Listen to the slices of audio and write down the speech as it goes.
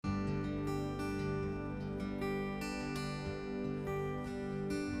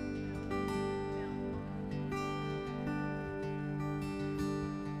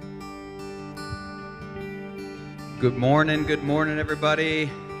Good morning, everybody.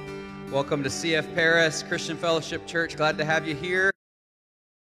 Welcome to CF Paris Christian Fellowship Church. Glad to have you here.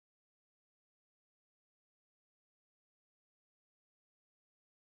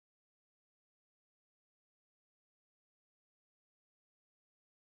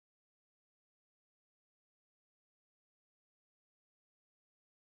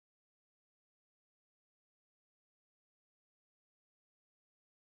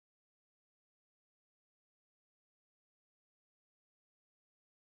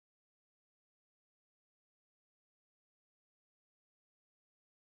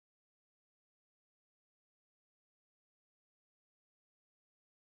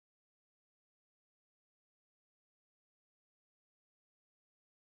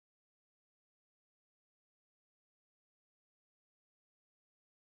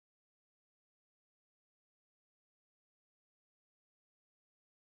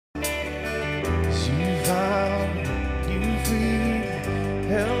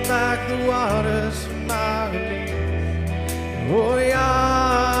 The waters from my relief. Oh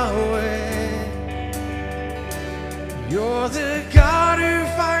Yahweh, you're the God who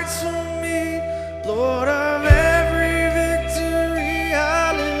fights for me, Lord of every victory.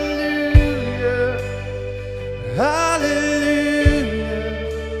 Hallelujah, hallelujah.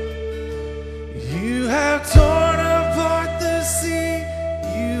 You have torn apart the sea,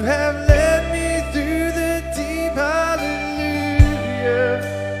 you have led me through the deep. Hallelujah,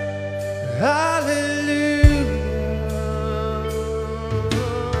 hallelujah.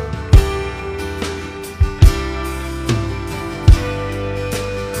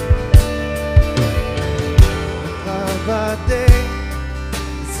 Cloud by day,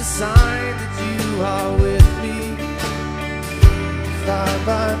 it's a sign that you are with me. Fire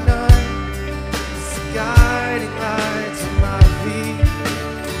by night, it's a guiding light to my feet.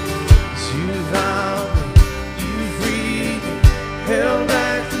 'Cause you found me, you freed me, held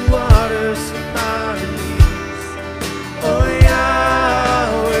back the waters of my release. Oh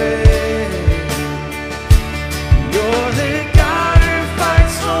Yahweh, you're the God who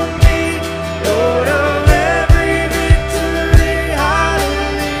fights for me, Lord of every victory.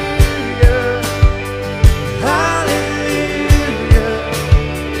 Hallelujah, hallelujah.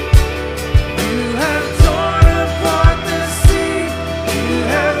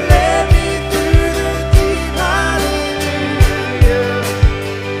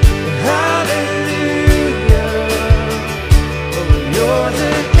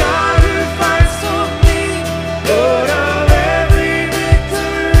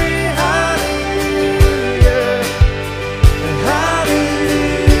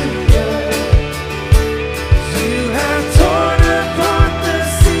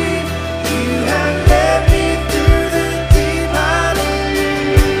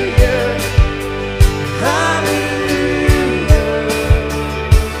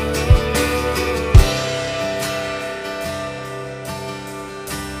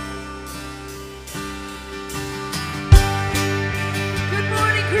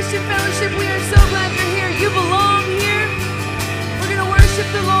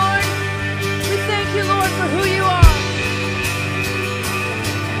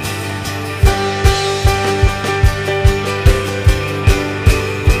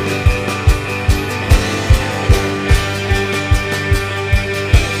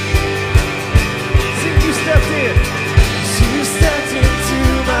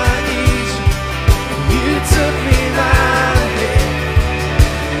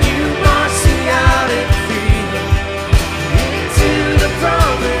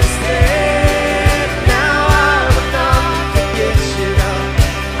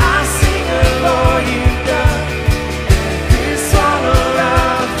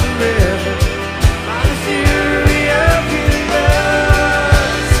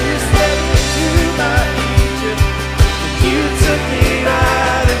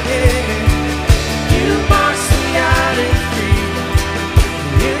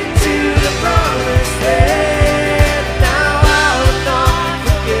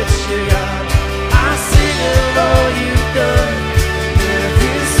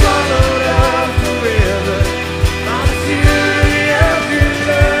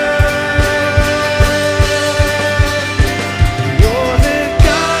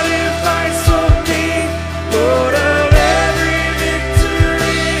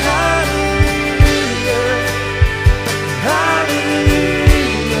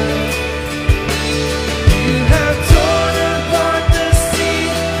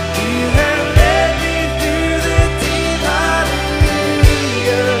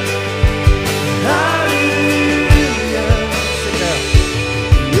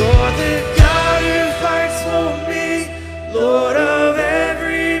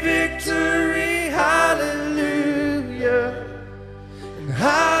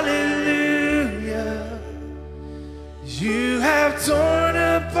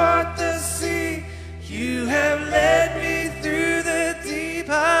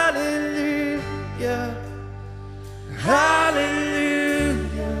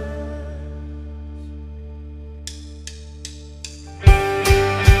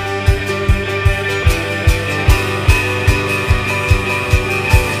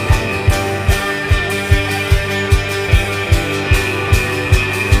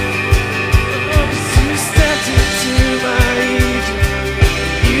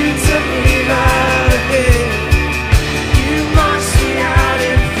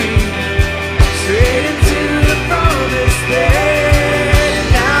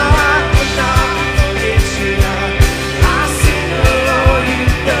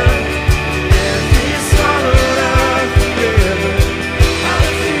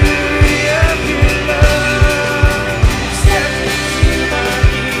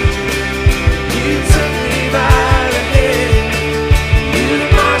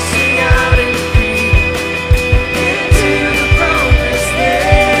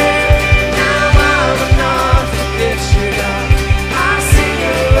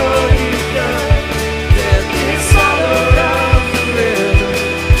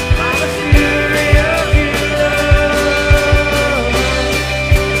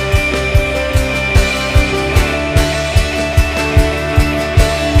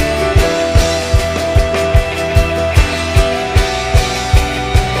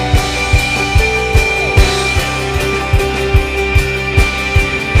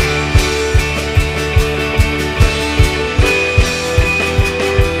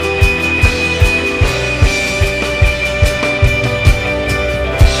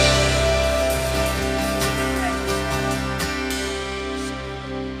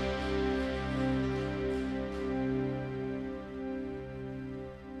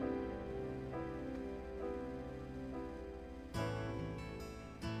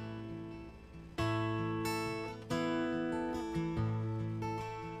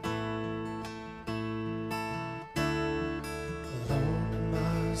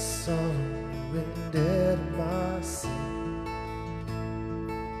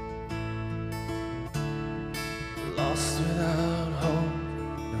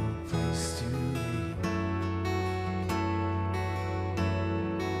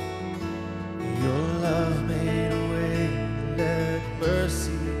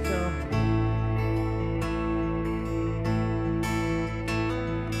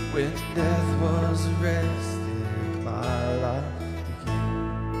 When death was arrested, my life began.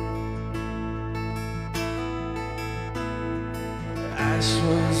 Ash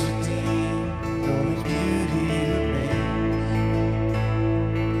was redeemed, only beauty remains.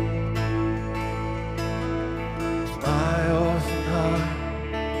 My orphan heart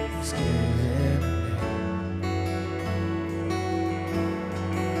was given a name.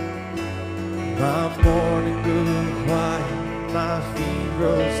 My mourning grew quiet, my feet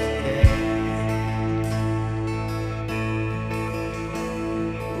rose to dance.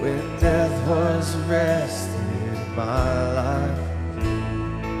 When death was arrested, my life.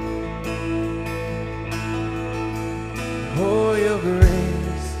 Oh, your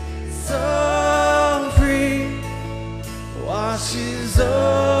grace, so free, washes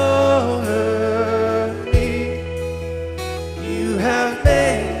over me. You have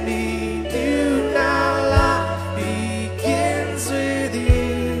made me new, now life begins with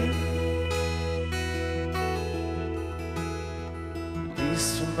you.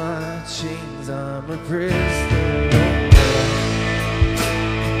 Released from my chains, I'm a prisoner.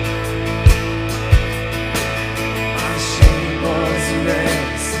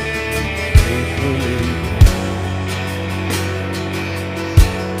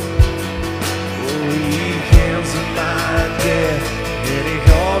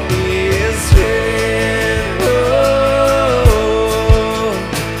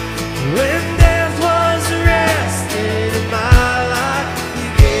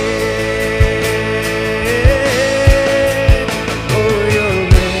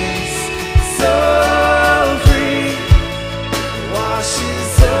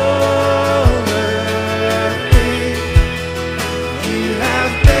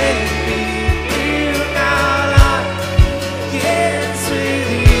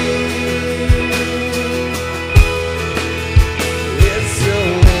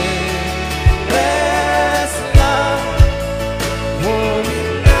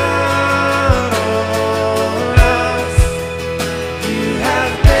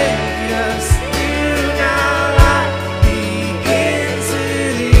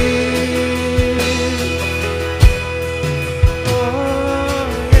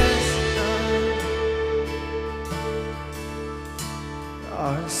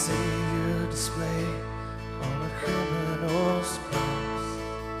 Our Savior displayed on a criminal's cross.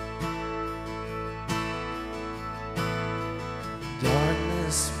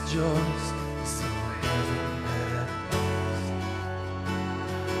 Darkness rejoiced, so heaven had lost.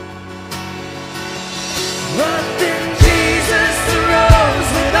 But then Jesus arose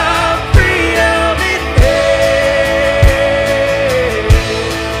with our freedom in hand.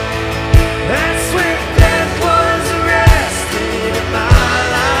 That's when death was arrested and my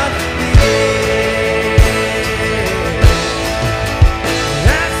life began.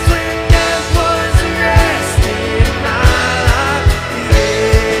 That's when death was arrested and my life began.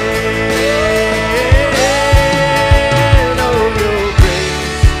 Oh, your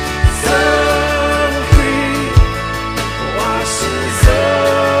grace, so free, washes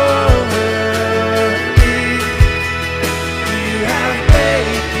over me. You have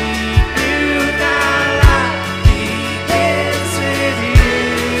made me new, now life begins with you.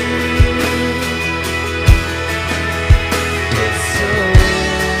 It's so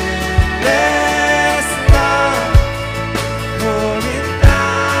endless love pouring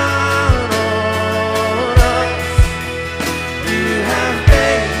down on us. You have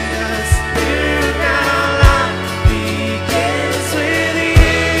made us new, now life begins with you.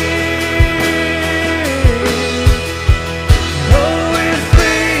 Oh, we're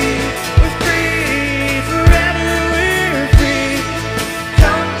free, forever we're free.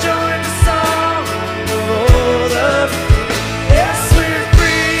 Come join the song of all the free. Yes, we're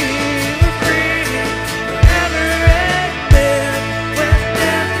free, forever and then. When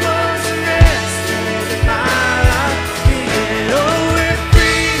death was arrested and my life began. Oh, we're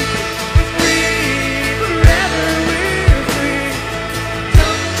free, forever we're free.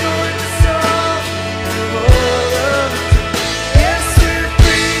 Come join the song of all the free. Yes, we're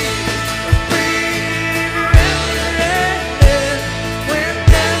free, forever and then. When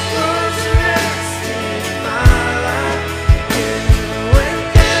death was arrested and my life began. When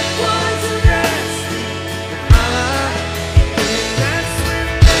death was arrested and my life began. That's when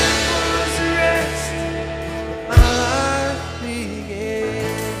death was arrested and my life began.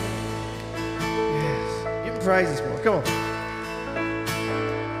 Yes, give him praises more. Come on.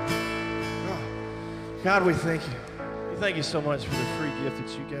 Oh, God, we thank you. We thank you so much for the free gift that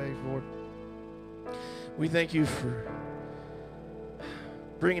you gave, Lord. We thank you for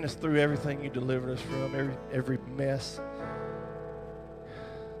bringing us through everything you delivered us from, every mess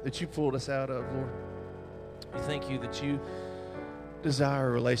that you pulled us out of, Lord. We thank you that you desire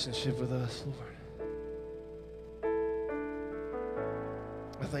a relationship with us, Lord.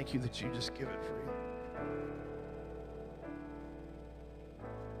 I thank you that you just give it free.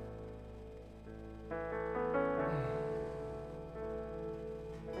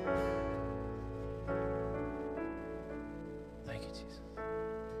 Thank you, Jesus.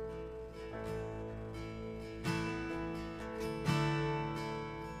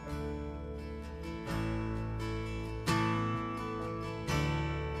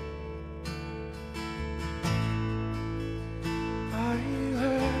 Are you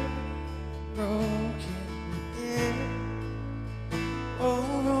hurt, broken within,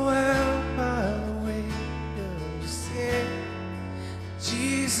 overwhelmed by the weight of sin?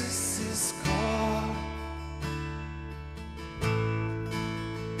 Jesus is called.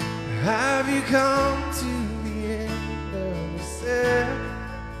 Have you come to the end of yourself?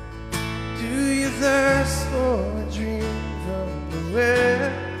 Do you thirst for a dream from the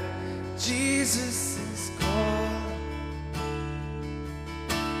well? Jesus is called.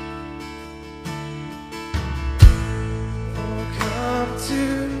 Oh, come to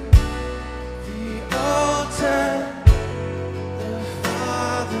the altar. The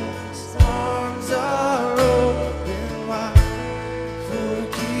Father's arms are open wide.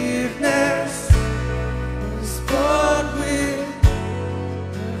 Forgiveness was bought with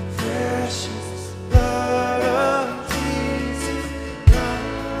the precious blood of Jesus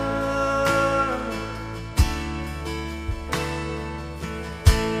Christ.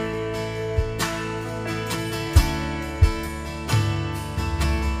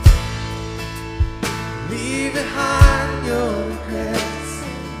 Leave behind your regrets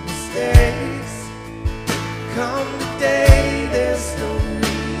and mistakes. Come today, there's no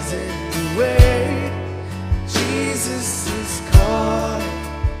reason to wait. Jesus is calling.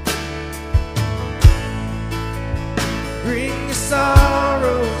 Bring your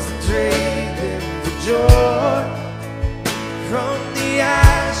sorrows and trade them for joy. From the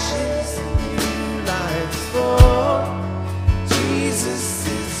ashes, new life is born. Jesus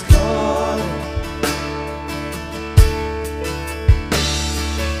is calling.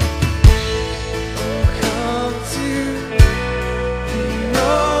 Oh, come to the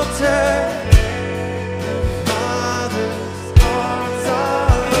altar. The Father's arms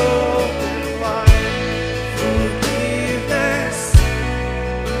are open wide. Forgiveness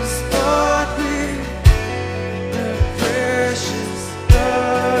was bought with the precious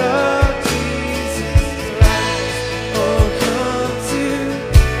blood of Jesus Christ. Oh, come to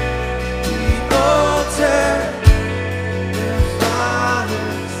the altar. The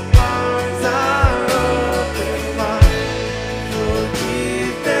Father's arms are open wide.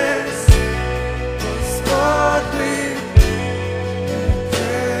 Forgiveness was bought with the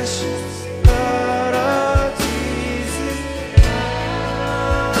precious blood of Jesus Christ.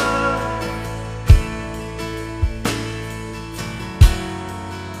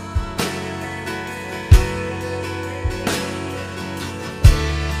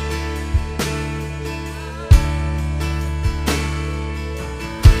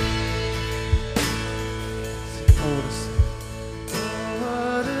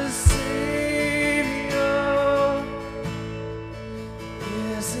 What a Savior,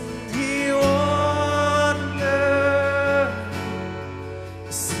 isn't He wonderful?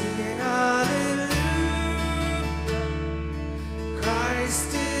 Sing hallelujah,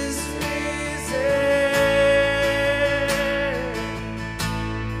 Christ is risen.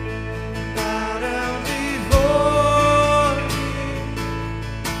 Bow down before Him,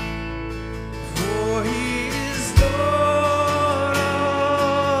 for He is Lord of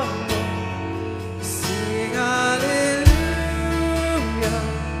all. Sing hallelujah,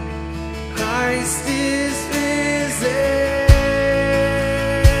 Christ is risen.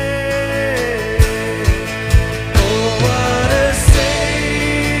 Oh, what a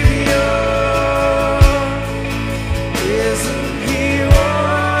Savior, isn't He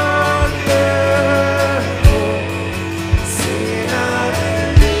wonderful? Sing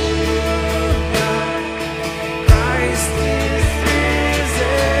hallelujah, Christ is risen.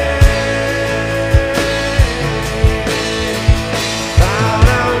 Bow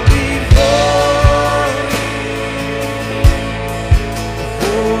down before Him,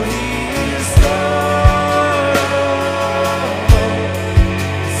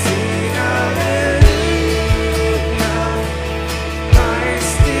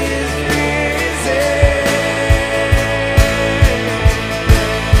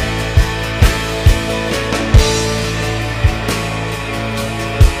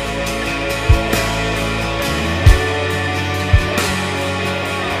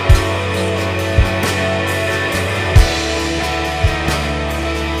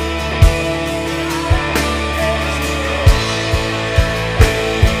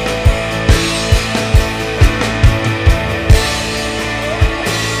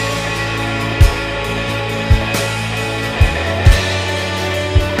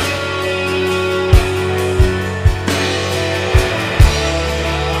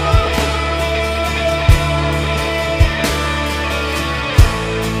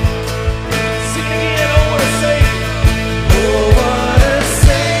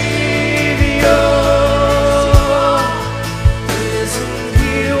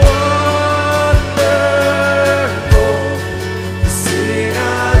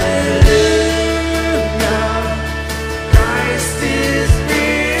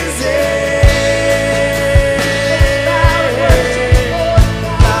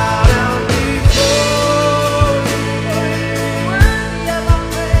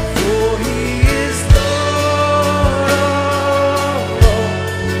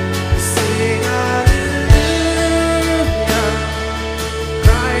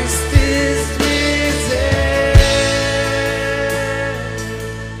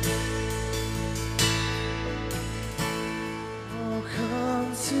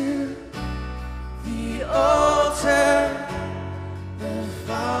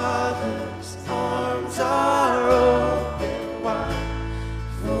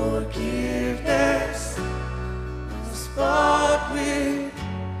 forgiveness was bought with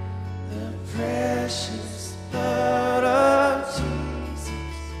the precious blood of Jesus.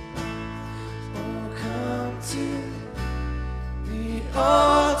 Oh, come to the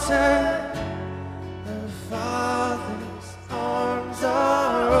altar. The Father's arms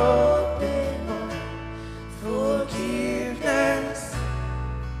are open. Forgiveness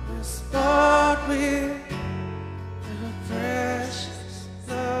was bought with the precious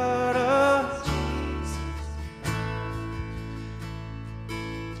blood of Jesus.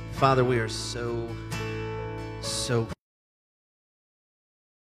 Father, we are so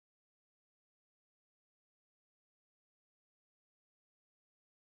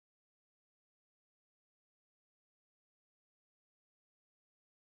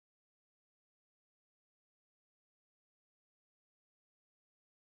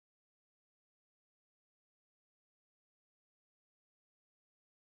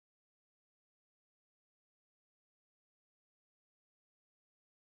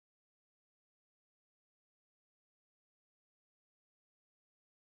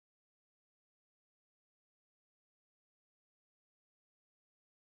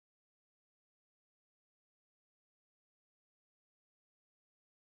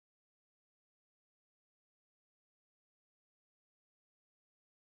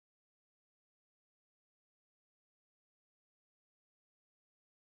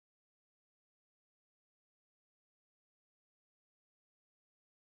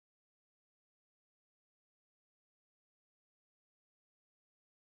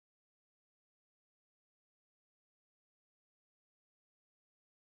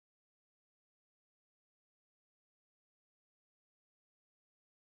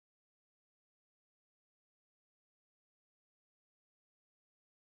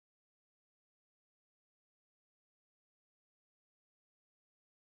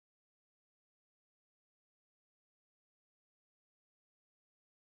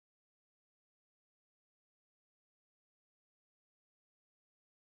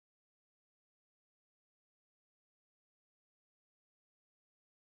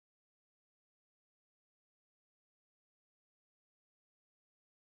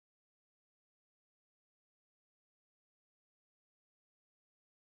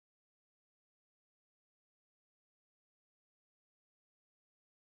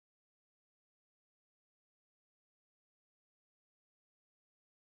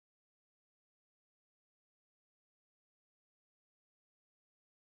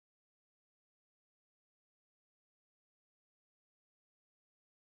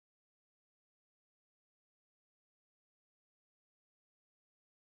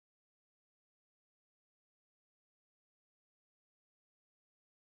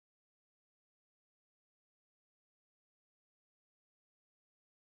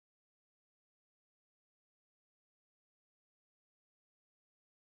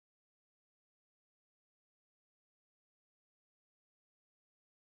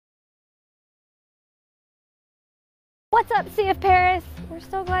What's up, CF Paris? We're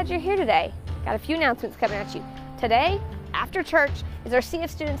so glad you're here today. Got a few announcements coming at you. Today, after church, is our CF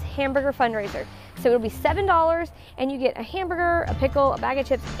Students Hamburger Fundraiser. So it'll be $7 and you get a hamburger, a pickle, a bag of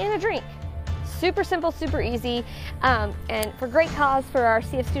chips, and a drink. Super simple, super easy, and for great cause for our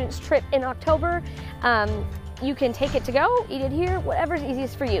CF Students trip in October. You can take it to go, eat it here, whatever's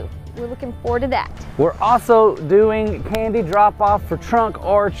easiest for you. We're looking forward to that. We're also doing candy drop-off for trunk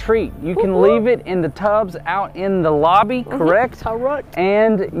or treat. You can leave it in the tubs out in the lobby, correct? Correct.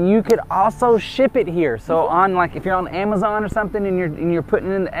 And you could also ship it here. So on, like, if you're on Amazon or something and you're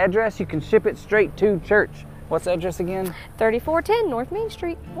putting in the address, you can ship it straight to church. What's the address again? 3410 North Main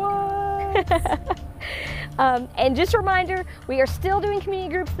Street. What? And just a reminder, we are still doing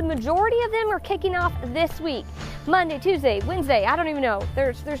community groups. The majority of them are kicking off this week. Monday, Tuesday, Wednesday, I don't even know.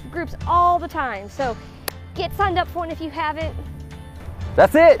 There's groups all the time. So get signed up for one if you haven't.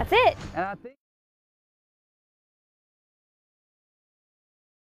 That's it. That's it. And I think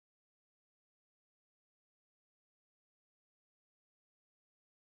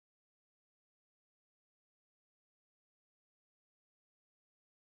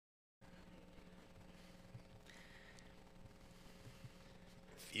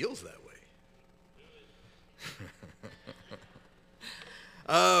feels that way.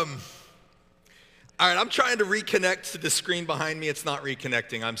 All right, I'm trying to reconnect to the screen behind me. It's not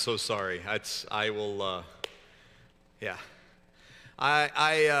reconnecting. I'm so sorry. Yeah.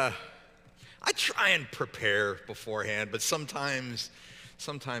 I try and prepare beforehand, but sometimes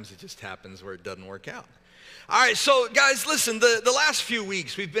it just happens where it doesn't work out. All right, so guys, listen. The last few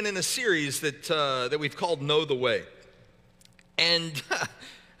weeks we've been in a series that we've called Know the Way, and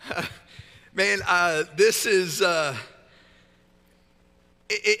Man, this is,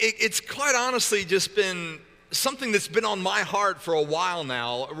 it's quite honestly just been something that's been on my heart for a while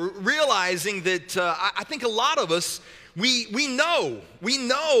now, realizing that I think a lot of us, we know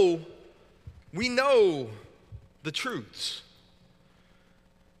the truths.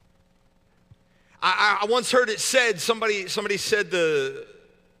 I once heard it said, somebody said the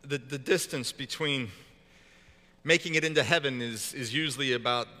distance between making it into heaven is usually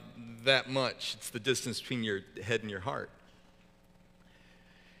about that much. It's the distance between your head and your heart.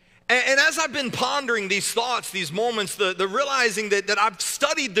 And as I've been pondering these thoughts, these moments, the realizing that I've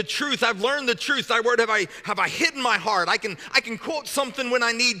studied the truth, I've learned the truth, thy word have I hidden my heart. I can quote something when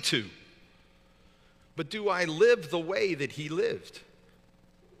I need to. But do I live the way that he lived?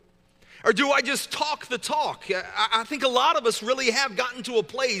 Or do I just talk the talk? I think a lot of us really have gotten to a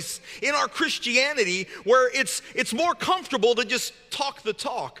place in our Christianity where it's more comfortable to just talk the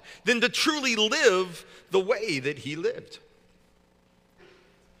talk than to truly live the way that he lived.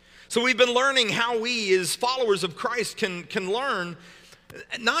 So we've been learning how we as followers of Christ can learn,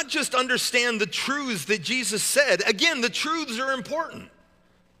 not just understand the truths that Jesus said. Again, the truths are important.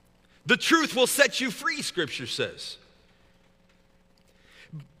 The truth will set you free, Scripture says.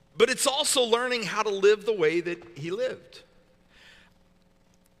 But it's also learning how to live the way that he lived.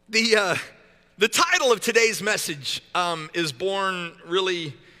 The title of today's message is born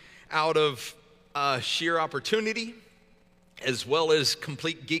really out of sheer opportunity as well as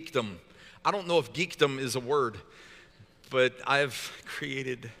complete geekdom. I don't know if geekdom is a word, but I've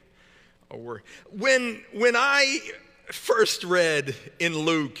created a word. When I first read in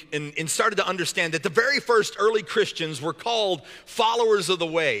Luke and started to understand that the very first early Christians were called followers of the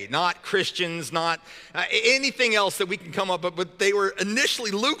way, not Christians, not anything else that we can come up with, but they were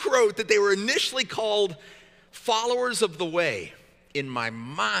initially, Luke wrote that they were initially called followers of the way. In my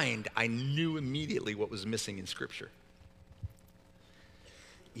mind, I knew immediately what was missing in Scripture.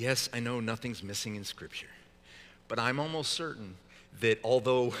 Yes, I know nothing's missing in Scripture, but I'm almost certain that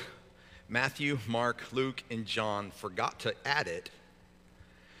although Matthew, Mark, Luke, and John forgot to add it,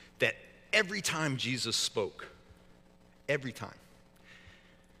 that every time Jesus spoke, every time,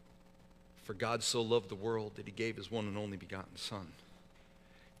 for God so loved the world that he gave his one and only begotten Son,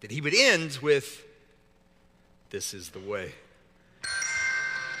 that he would end with, this is the way.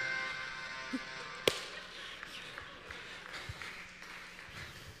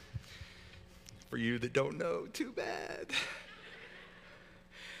 For you that don't know, too bad.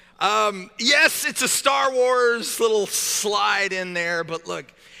 Yes, it's a Star Wars little slide in there, but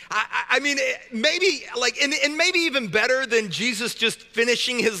look, I mean, maybe like, and maybe even better than Jesus just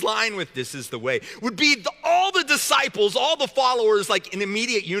finishing his line with "this is the way" would be all the disciples, all the followers, like in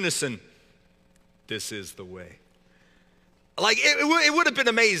immediate unison. This is the way. Like it would have been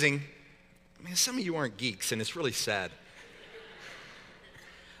amazing. I mean, some of you aren't geeks, and it's really sad.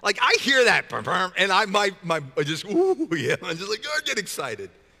 Like I hear that, and I just ooh yeah, I'm just like, oh, I get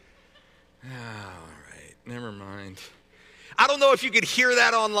excited. All right, never mind. I don't know if you could hear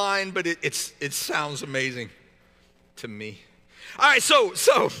that online, but it sounds amazing to me. All right, so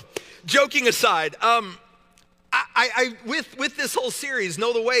joking aside, I with this whole series,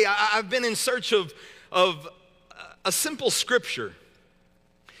 Know the Way, I've been in search of a simple scripture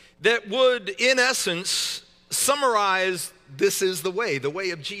that would, in essence, summarize this is the way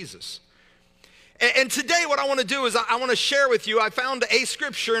of Jesus. And today what I want to do is I want to share with you, I found a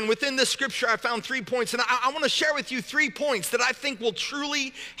scripture, and within this scripture I found 3 points, and I want to share with you 3 points that I think will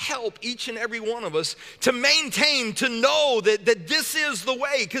truly help each and every one of us to maintain, to know that this is the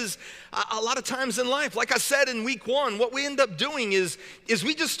way, because a lot of times in life, like I said in week 1, what we end up doing is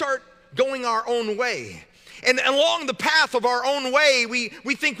we just start going our own way. And along the path of our own way,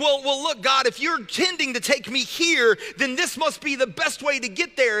 we think, well, look, God, if you're intending to take me here, then this must be the best way to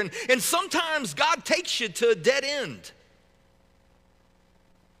get there. And sometimes God takes you to a dead end.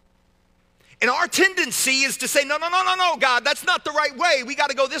 And our tendency is to say, no, God, that's not the right way. We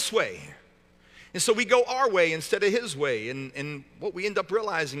got to go this way. And so we go our way instead of his way. And what we end up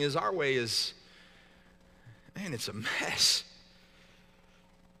realizing is our way is, man, it's a mess.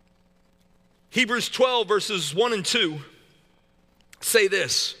 Hebrews 12 verses 1 and 2 say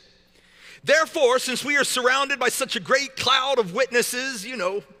this: therefore, since we are surrounded by such a great cloud of witnesses, you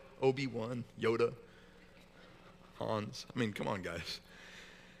know, Obi-Wan, Yoda, Hans. I mean, come on, guys.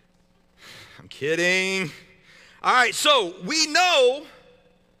 I'm kidding. All right, so we know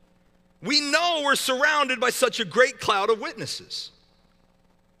we're surrounded by such a great cloud of witnesses.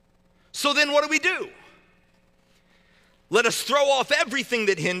 So then what do? Let us throw off everything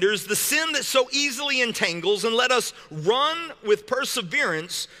that hinders, the sin that so easily entangles, and let us run with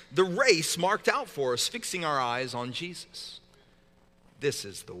perseverance the race marked out for us, fixing our eyes on Jesus. This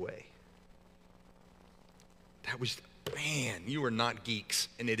is the way. Man, you are not geeks,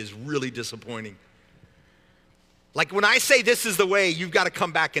 and it is really disappointing. Like when I say this is the way, you've got to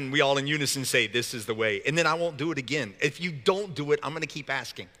come back and we all in unison say this is the way, and then I won't do it again. If you don't do it, I'm going to keep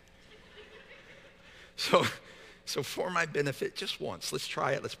asking. So for my benefit, just once, let's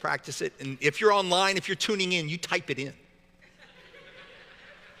try it, let's practice it. And if you're online, if you're tuning in, you type it in.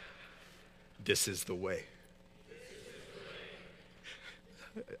 This is the way.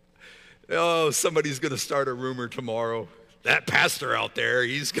 Oh, somebody's going to start a rumor tomorrow. That pastor out there,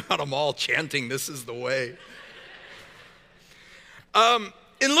 he's got them all chanting, this is the way.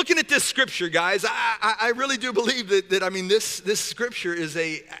 In looking at this scripture, guys, I really do believe that this scripture is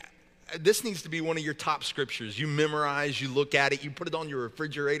this needs to be one of your top scriptures. You memorize, you look at it, you put it on your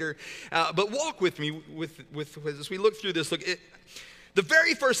refrigerator. But walk with me as we look through this. The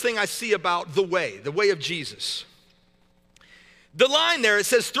very first thing I see about the way of Jesus. The line there, it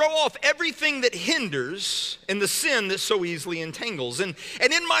says, throw off everything that hinders and the sin that so easily entangles. And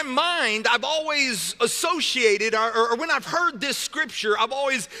in my mind, I've always associated, or when I've heard this scripture, I've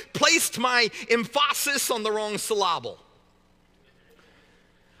always placed my emphasis on the wrong syllable.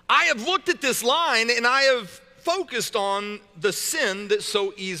 I have looked at this line and I have focused on the sin that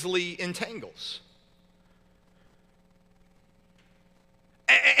so easily entangles.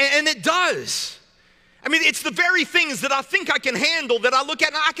 And it does. I mean, it's the very things that I think I can handle that I look at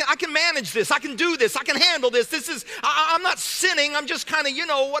and I can manage this, I can do this, I can handle this. I'm not sinning, I'm just kind of,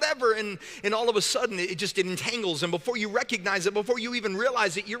 whatever. And all of a sudden, it entangles. And before you recognize it, before you even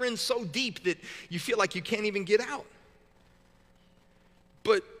realize it, you're in so deep that you feel like you can't even get out.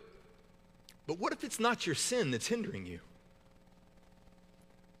 But what if it's not your sin that's hindering you?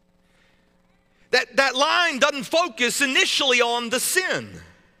 That line doesn't focus initially on the sin.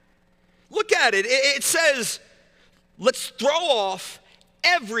 Look at it. It says, let's throw off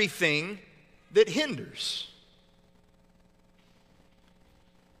everything that hinders.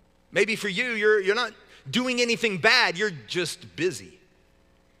 Maybe for you, you're not doing anything bad, you're just busy.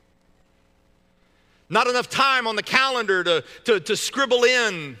 Not enough time on the calendar to scribble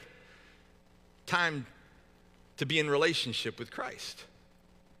in time to be in relationship with Christ.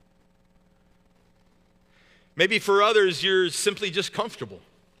 Maybe for others, you're simply just comfortable.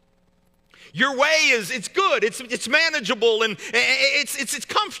 Your way it's good, it's manageable, and it's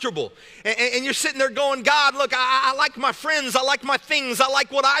comfortable. And you're sitting there going, God, look, I like my friends, I like my things, I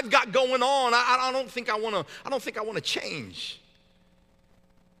like what I've got going on. I don't think I want to change.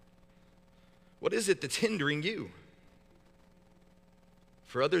 What is it that's hindering you?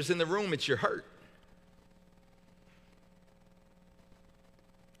 For others in the room, it's your hurt.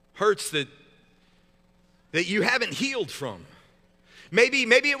 Hurts that you haven't healed from. Maybe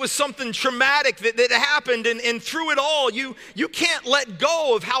it was something traumatic that happened, and through it all, you can't let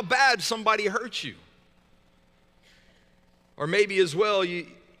go of how bad somebody hurt you. Or maybe as well,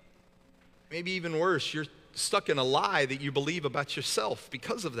 maybe even worse, you're stuck in a lie that you believe about yourself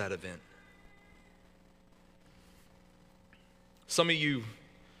because of that event. Some of you,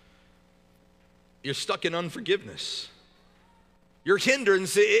 you're stuck in unforgiveness. Your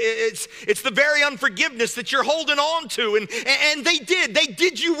hindrance, it's the very unforgiveness that you're holding on to. And they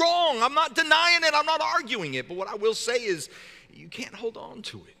did you wrong. I'm not denying it, I'm not arguing it. But what I will say is, you can't hold on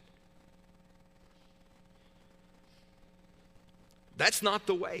to it. That's not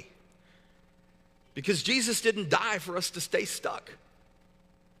the way. Because Jesus didn't die for us to stay stuck.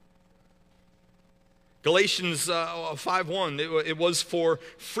 Galatians 5:1, it was for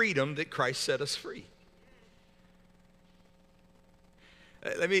freedom that Christ set us free.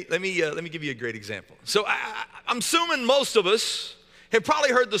 Let me give you a great example. So I'm assuming most of us have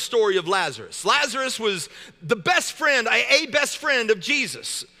probably heard the story of Lazarus. Lazarus was the best friend, a best friend of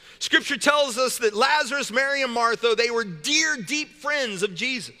Jesus. Scripture tells us that Lazarus, Mary, and Martha, they were dear, deep friends of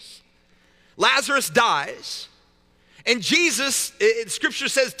Jesus. Lazarus dies, and Jesus, Scripture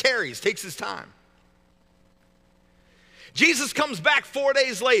says, tarries, takes his time. Jesus comes back 4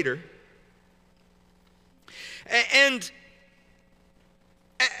 days later, and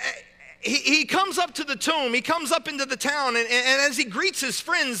he comes up to the tomb, he comes up into the town, and as he greets his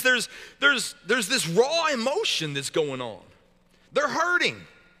friends, there's this raw emotion that's going on. They're hurting.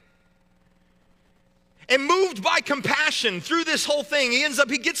 And moved by compassion through this whole thing,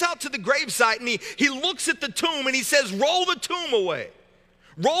 he gets out to the gravesite and he looks at the tomb and he says, roll the tomb away.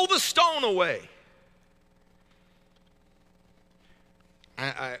 Roll the stone away.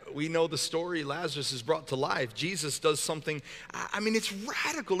 We know the story. Lazarus is brought to life. Jesus does something, I mean, it's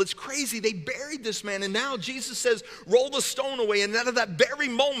radical. It's crazy. They buried this man, and now Jesus says, roll the stone away. And out of that very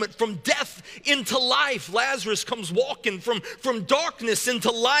moment, from death into life, Lazarus comes walking from darkness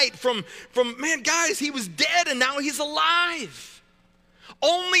into light. Man, guys, he was dead, and now he's alive.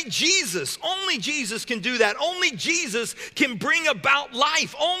 Only Jesus can do that. Only Jesus can bring about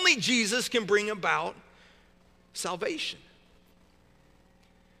life. Only Jesus can bring about salvation.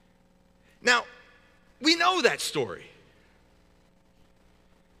 Now, we know that story.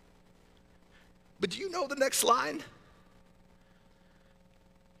 But do you know the next line?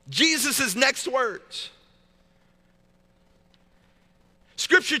 Jesus' next words.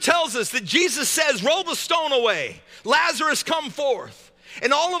 Scripture tells us that Jesus says, roll the stone away. Lazarus, come forth.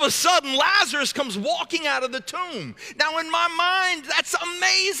 And all of a sudden, Lazarus comes walking out of the tomb. Now, in my mind, that's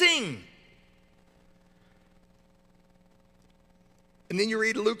amazing. And then you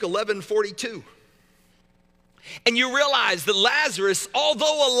read Luke 11:42. And you realize that Lazarus,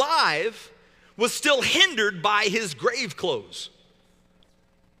 although alive, was still hindered by his grave clothes.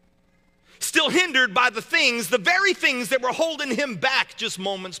 Still hindered by the very things that were holding him back just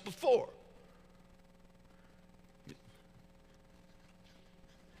moments before.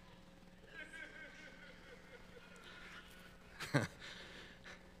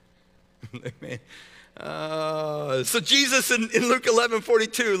 Man. So Jesus in Luke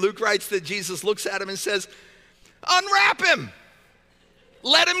 11:42, Luke writes that Jesus looks at him and says, unwrap him,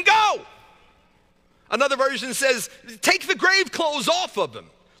 let him go. Another version says, take the grave clothes off of him,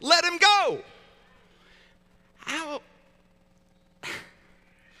 let him go. How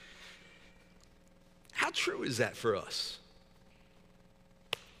true is that for us?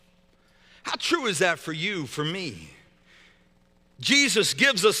 How true is that for you, for me? Jesus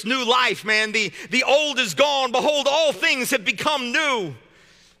gives us new life, man. The old is gone. Behold, all things have become new.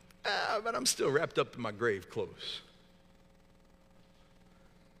 But I'm still wrapped up in my grave clothes.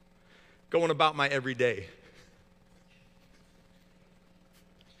 Going about my everyday.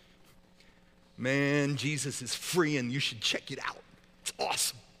 Man, Jesus is free and you should check it out. It's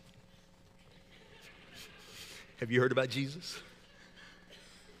awesome. Have you heard about Jesus?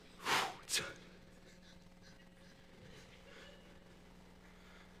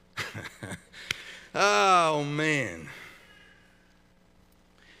 Oh, man.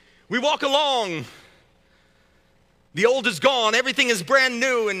 We walk along. The old is gone. Everything is brand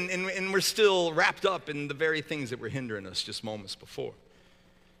new, and we're still wrapped up in the very things that were hindering us just moments before.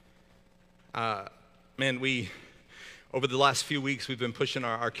 Over the last few weeks, we've been pushing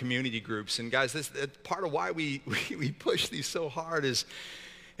our community groups. And guys, this part of why we push these so hard is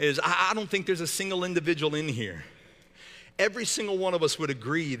I don't think there's a single individual in here. Every single one of us would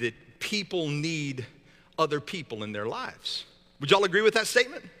agree that people need other people in their lives. Would y'all agree with that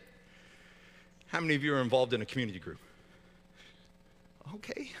statement? How many of you are involved in a community group?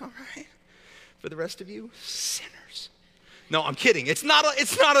 Okay, all right. For the rest of you, sinners. No, I'm kidding. It's not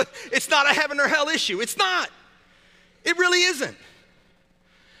a heaven or hell issue. It's not. It really isn't.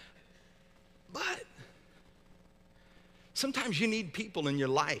 But sometimes you need people in your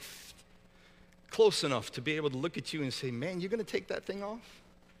life close enough to be able to look at you and say, man, you're going to take that thing off?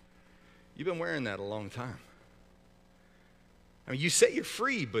 You've been wearing that a long time. I mean, you say you're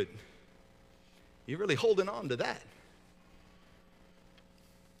free, but you're really holding on to that.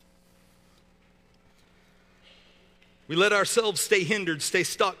 We let ourselves stay hindered, stay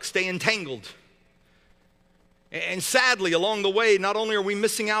stuck, stay entangled. And sadly, along the way, not only are we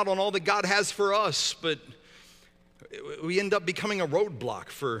missing out on all that God has for us, but we end up becoming a roadblock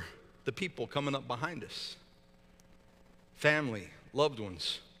for the people coming up behind us. Family, loved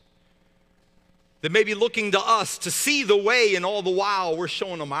ones. That may be looking to us to see the way, and all the while we're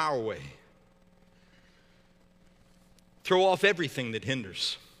showing them our way. Throw off everything that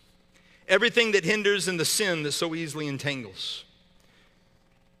hinders. Everything that hinders and the sin that so easily entangles.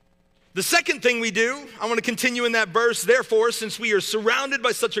 The second thing we do, I want to continue in that verse. Therefore, since we are surrounded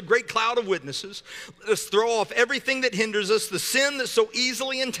by such a great cloud of witnesses, let us throw off everything that hinders us, the sin that so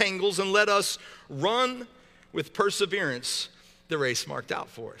easily entangles, and let us run with perseverance the race marked out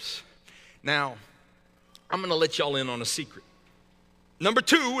for us. Now, I'm going to let y'all in on a secret. Number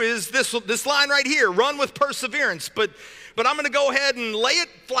 2 is this line right here, run with perseverance. But I'm going to go ahead and lay it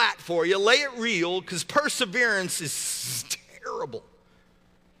flat for you, lay it real, because perseverance is terrible.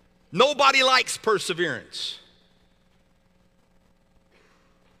 Nobody likes perseverance.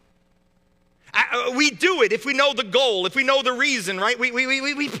 We do it if we know the goal, if we know the reason, right?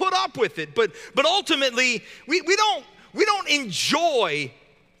 We put up with it, but ultimately we don't enjoy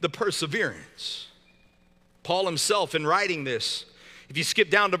the perseverance. Paul himself, in writing this, If you skip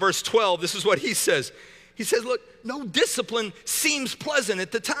down to verse 12, this is what he says. He says, look, no discipline seems pleasant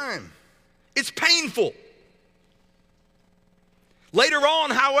at the time. It's painful. Later on,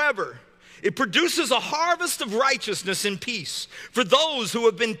 however, it produces a harvest of righteousness and peace for those who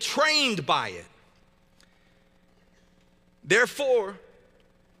have been trained by it. Therefore,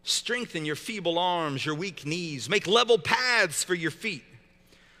 strengthen your feeble arms, your weak knees. Make level paths for your feet,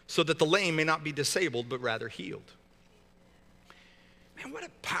 so that the lame may not be disabled, but rather healed. Man, what a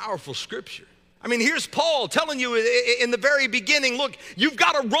powerful scripture. I mean, here's Paul telling you in the very beginning, look, you've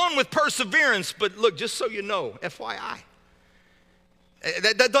got to run with perseverance, but look, just so you know, FYI.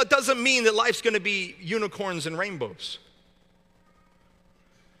 That doesn't mean that life's going to be unicorns and rainbows.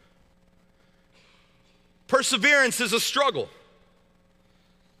 Perseverance is a struggle.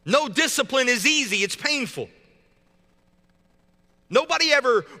 No discipline is easy, it's painful. Nobody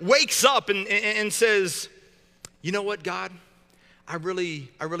ever wakes up and says, you know what, God, I really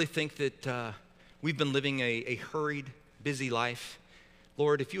think that we've been living a hurried, busy life.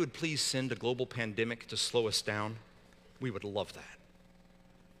 Lord, if you would please send a global pandemic to slow us down, we would love that.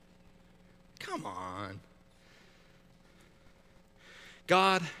 Come on.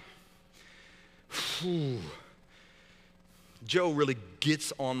 God, Joe really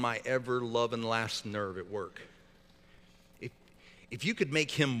gets on my ever-loving last nerve at work. If you could make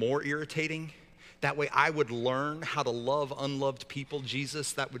him more irritating, that way I would learn how to love unloved people,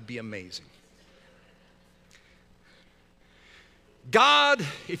 Jesus, that would be amazing. God,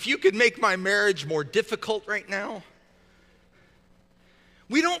 if you could make my marriage more difficult right now.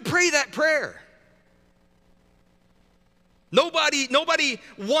 We don't pray that prayer. Nobody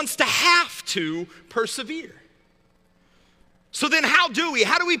wants to have to persevere. So then how do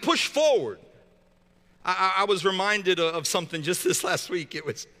we push forward? I was reminded of something just this last week. It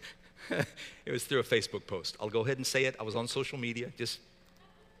was through a Facebook post. I'll go ahead and say it. I was on social media, just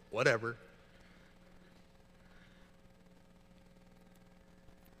whatever.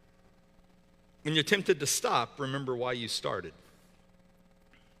 When you're tempted to stop, remember why you started.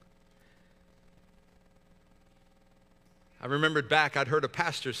 I remembered back, I'd heard a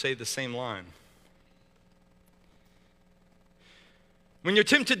pastor say the same line. When you're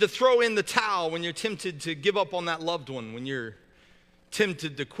tempted to throw in the towel, when you're tempted to give up on that loved one, when you're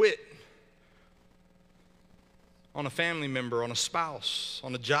tempted to quit on a family member, on a spouse,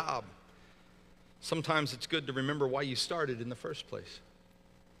 on a job, sometimes it's good to remember why you started in the first place.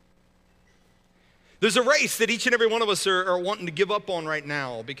 There's a race that each and every one of us are wanting to give up on right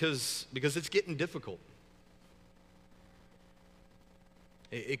now because it's getting difficult.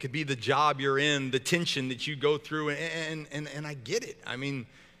 It could be the job you're in, the tension that you go through, and I get it. I mean,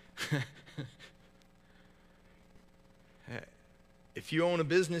 if you own a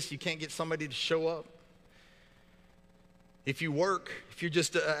business, you can't get somebody to show up. If you work, if you're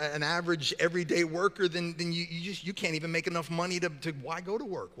just an average everyday worker, then you can't even make enough money to why go to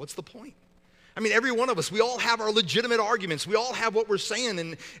work? What's the point? I mean, every one of us, we all have our legitimate arguments. We all have what we're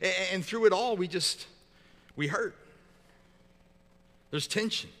saying, and through it all, we hurt. There's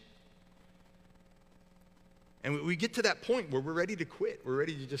tension. And we get to that point where we're ready to quit. We're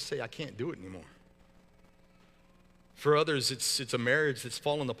ready to just say, I can't do it anymore. For others, it's a marriage that's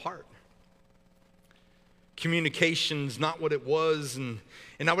fallen apart. Communication's not what it was. And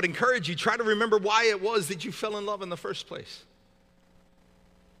I would encourage you, try to remember why it was that you fell in love in the first place.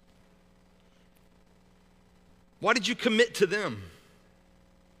 Why did you commit to them?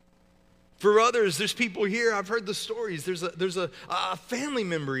 For others, there's people here, I've heard the stories, there's a family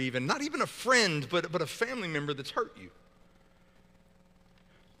member even, not even a friend, but a family member that's hurt you.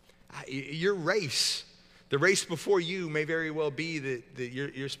 Your race, the race before you may very well be that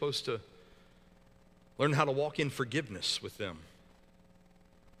you're supposed to learn how to walk in forgiveness with them.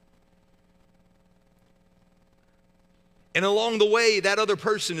 And along the way, that other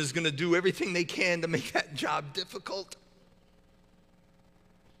person is going to do everything they can to make that job difficult.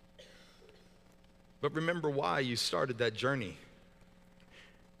 But remember why you started that journey.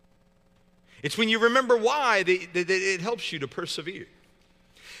 It's when you remember why that it helps you to persevere.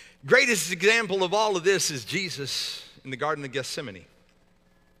 Greatest example of all of this is Jesus in the Garden of Gethsemane.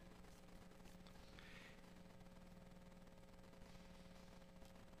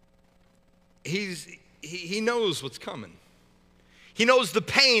 He knows what's coming. He knows the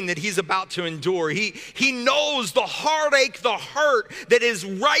pain that he's about to endure. He knows the heartache, the hurt that is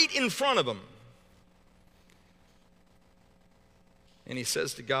right in front of him. And he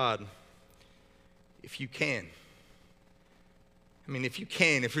says to God, if you can,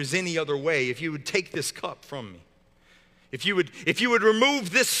 if there's any other way, if you would take this cup from me, if you would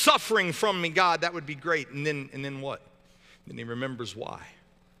remove this suffering from me, God, that would be great. And then what? Then he remembers why.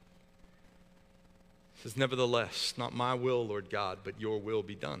 He says, nevertheless, not my will, Lord God, but your will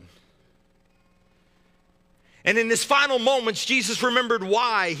be done. And in his final moments, Jesus remembered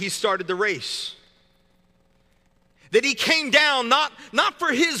why he started the race. That he came down not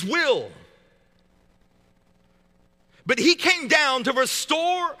for his will, but he came down to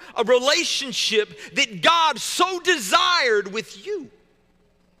restore a relationship that God so desired with you.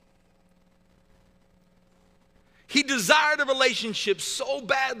 He desired a relationship so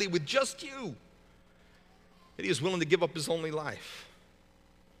badly with just you that he was willing to give up his only life.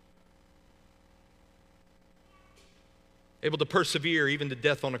 Able to persevere even to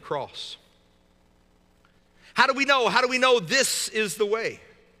death on a cross. How do we know? How do we know this is the way?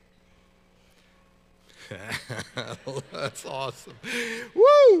 That's awesome.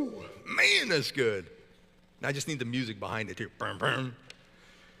 Woo! Man, that's good. I just need the music behind it here. Burn, burn.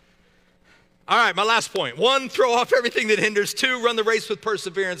 All right, my last point. 1, throw off everything that hinders. 2, run the race with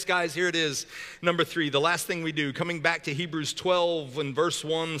perseverance. Guys, here it is. Number 3, the last thing we do, coming back to Hebrews 12 and verse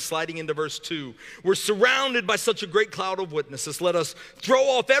 1, sliding into verse 2. We're surrounded by such a great cloud of witnesses. Let us throw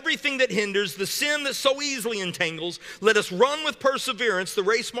off everything that hinders, the sin that so easily entangles. Let us run with perseverance the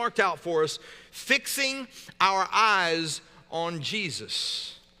race marked out for us, fixing our eyes on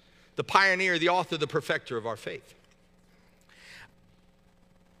Jesus, the pioneer, the author, the perfecter of our faith.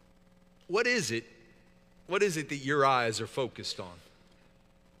 What is it that your eyes are focused on?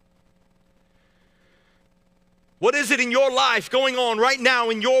 What is it in your life going on right now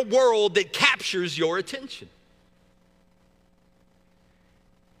in your world that captures your attention?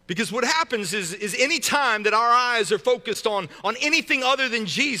 Because what happens is any time that our eyes are focused on anything other than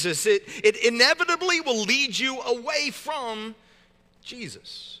Jesus, it inevitably will lead you away from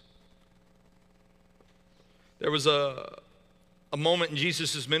Jesus. There was a moment in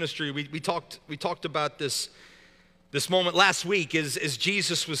Jesus' ministry. We talked about this moment last week as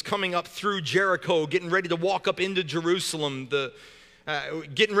Jesus was coming up through Jericho, getting ready to walk up into Jerusalem,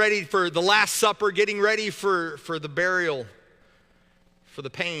 getting ready for the Last Supper, getting ready for the burial, for the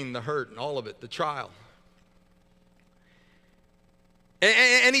pain, the hurt, and all of it, the trial.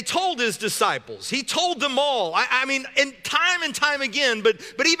 And he told his disciples, he told them all, I mean, and time again,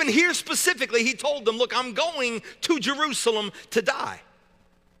 but even here specifically, he told them, look, I'm going to Jerusalem to die.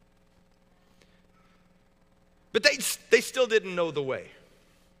 But they still didn't know the way.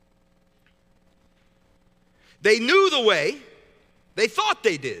 They knew the way. They thought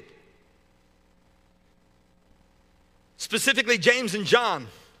they did. Specifically, James and John.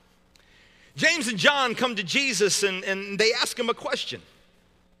 James and John come to Jesus and they ask him a question.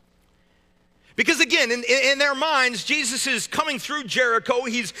 Because again, in their minds, Jesus is coming through Jericho.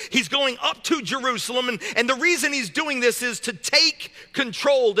 He's going up to Jerusalem. And the reason he's doing this is to take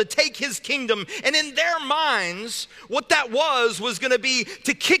control, to take his kingdom. And in their minds, what that was going to be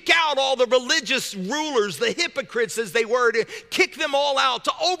to kick out all the religious rulers, the hypocrites as they were, to kick them all out,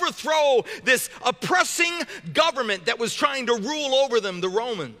 to overthrow this oppressing government that was trying to rule over them, the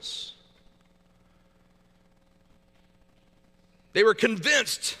Romans. They were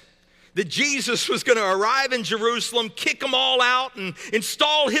convinced that Jesus was going to arrive in Jerusalem, kick them all out, and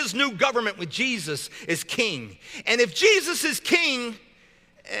install his new government with Jesus as king. And if Jesus is king,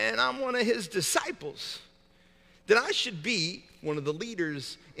 and I'm one of his disciples, then I should be one of the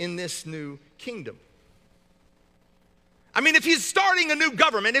leaders in this new kingdom. I mean, if he's starting a new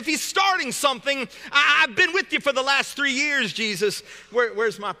government, if he's starting something, I've been with you for the last 3 years, Jesus.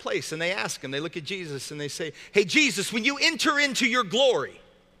 Where's my place? And they ask him, they look at Jesus and they say, hey, Jesus, when you enter into your glory,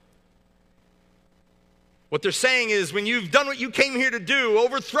 what they're saying is when you've done what you came here to do,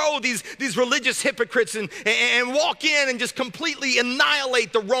 overthrow these religious hypocrites and walk in and just completely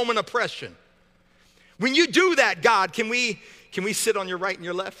annihilate the Roman oppression. When you do that, God, can we sit on your right and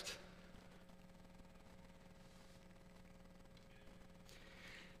your left?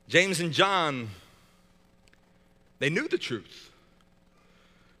 James and John, they knew the truth,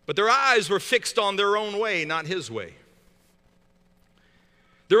 but their eyes were fixed on their own way, not his way.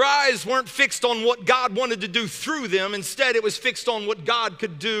 Their eyes weren't fixed on what God wanted to do through them. Instead, it was fixed on what God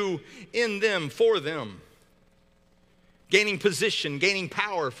could do in them, for them. Gaining position, gaining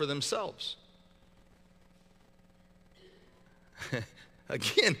power for themselves.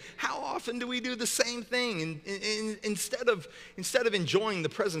 Again, how often do we do the same thing? Instead of enjoying the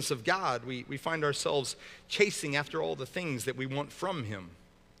presence of God, we find ourselves chasing after all the things that we want from him,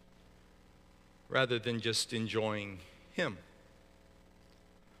 rather than just enjoying him.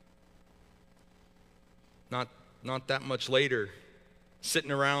 Not that much later, sitting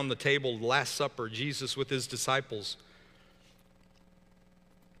around the table, the Last Supper, Jesus with his disciples.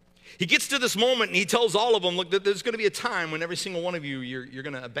 He gets to this moment and he tells all of them, look, there's going to be a time when every single one of you, you're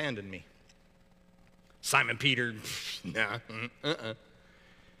going to abandon me. Simon Peter, nah,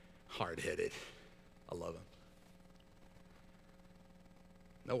 hard-headed. I love him.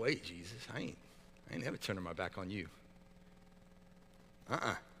 No way, Jesus. I ain't never turning my back on you.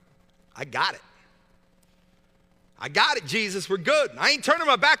 I got it. I got it, Jesus. We're good. I ain't turning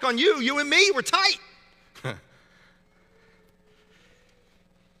my back on you. You and me, we're tight.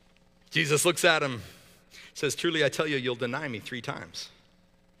 Jesus looks at him, says, truly I tell you, you'll deny me 3 times.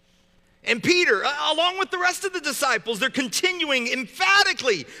 And Peter, along with the rest of the disciples, they're continuing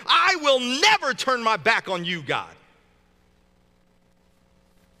emphatically, I will never turn my back on you, God.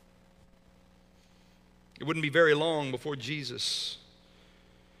 It wouldn't be very long before Jesus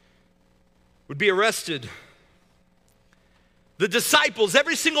would be arrested. The disciples,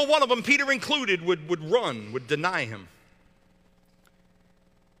 every single one of them, Peter included, would run, would deny him.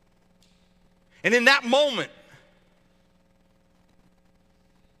 And in that moment,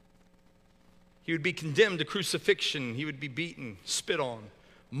 he would be condemned to crucifixion. He would be beaten, spit on,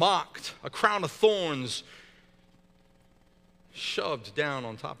 mocked, a crown of thorns shoved down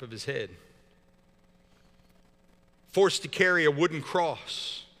on top of his head, forced to carry a wooden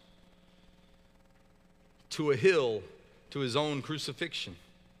cross to a hill to his own crucifixion.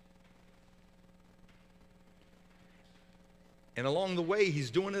 And along the way, he's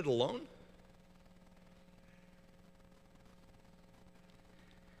doing it alone.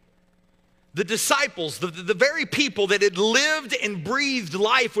 The disciples, the very people that had lived and breathed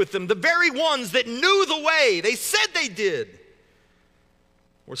life with them, the very ones that knew the way, they said they did,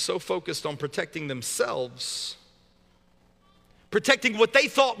 were so focused on protecting themselves, protecting what they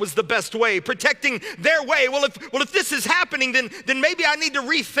thought was the best way, protecting their way. Well, if this is happening, then maybe I need to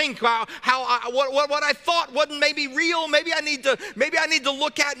rethink what I thought wasn't maybe real. Maybe I need to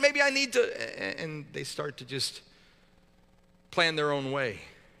look at. Maybe I need to. And they start to just plan their own way.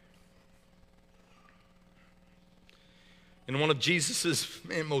 In one of Jesus'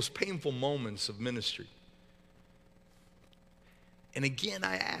 most painful moments of ministry. And again,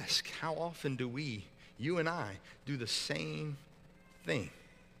 I ask, how often do we, you and I, do the same thing?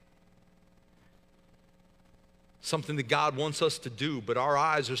 Something that God wants us to do, but our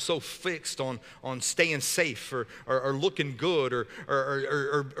eyes are so fixed on staying safe or looking good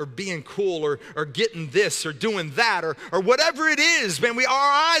or being cool or getting this or doing that or whatever it is, man. Our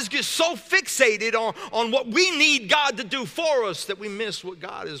eyes get so fixated on what we need God to do for us that we miss what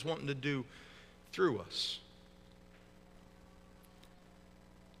God is wanting to do through us.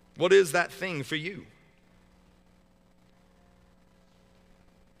 What is that thing for you?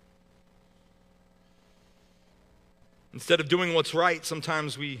 Instead of doing what's right,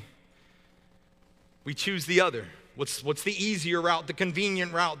 sometimes we choose the other. What's the easier route, the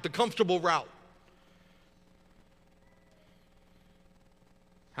convenient route, the comfortable route?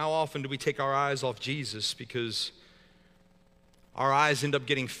 How often do we take our eyes off Jesus because our eyes end up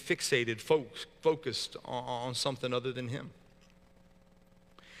getting fixated, focused on something other than Him?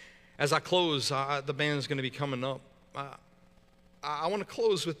 As I close, the band's going to be coming up. I want to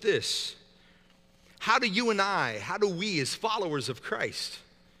close with this. How do we as followers of Christ,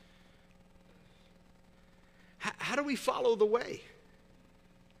 how do we follow the way?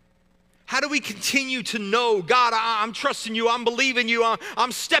 How do we continue to know, God, I'm trusting you, I'm believing you,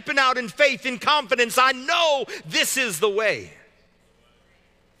 I'm stepping out in faith, in confidence, I know this is the way.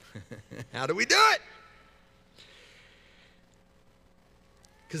 How do we do it?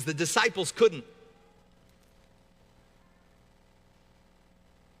 Because the disciples couldn't.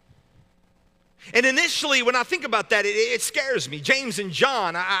 And initially, when I think about that, it scares me. James and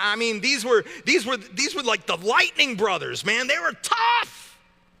John, I mean, these were like the lightning brothers, man. They were tough.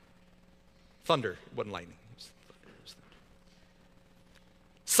 Thunder, it wasn't lightning. It was thunder.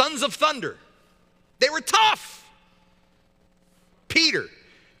 Sons of thunder. They were tough. Peter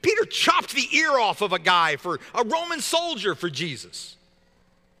chopped the ear off of a guy, for a Roman soldier, for Jesus.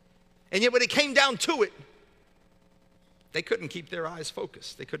 And yet when it came down to it, they couldn't keep their eyes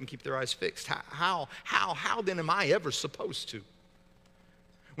focused. They couldn't keep their eyes fixed. How then am I ever supposed to?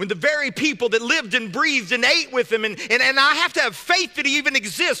 When the very people that lived and breathed and ate with him, and I have to have faith that he even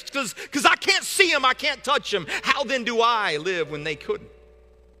exists because I can't see him, I can't touch him. How then do I live when they couldn't?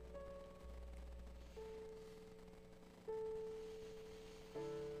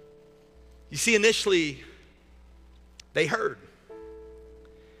 You see, initially, they heard.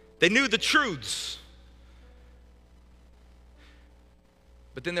 They knew the truths.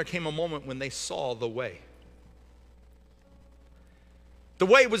 But then there came a moment when they saw the way. The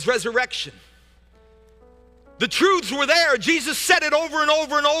way was resurrection. The truths were there. Jesus said it over and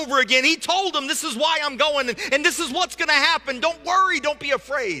over and over again. He told them, this is why I'm going, and this is what's going to happen. Don't worry, don't be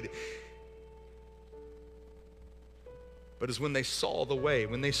afraid. But it's when they saw the way,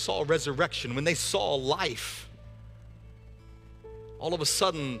 when they saw resurrection, when they saw life, all of a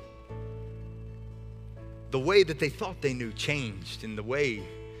sudden, the way that they thought they knew changed, and the way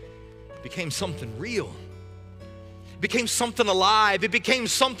became something real. It became something alive. It became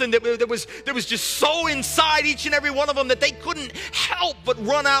something that was just so inside each and every one of them that they couldn't help but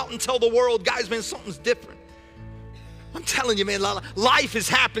run out and tell the world, guys, man, something's different. I'm telling you, man, life has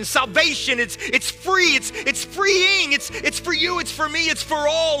happened. Salvation, it's free. It's freeing. It's for you. It's for me. It's for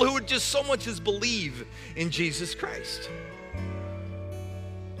all who would just so much as believe in Jesus Christ.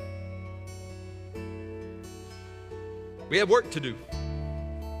 We have work to do.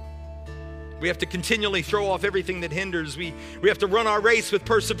 We have to continually throw off everything that hinders. We have to run our race with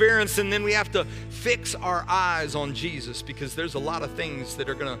perseverance, and then we have to fix our eyes on Jesus, because there's a lot of things that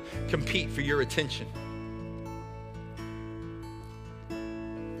are going to compete for your attention.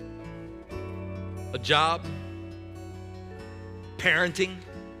 A job, parenting,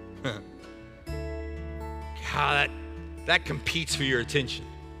 God, that competes for your attention.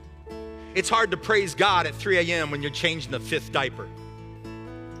 It's hard to praise God at 3 a.m. when you're changing the 5th diaper.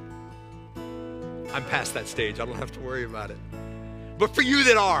 I'm past that stage. I don't have to worry about it. But for you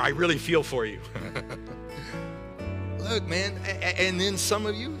that are, I really feel for you. Look, man, and then some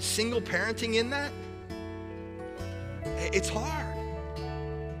of you, single parenting in that, it's hard.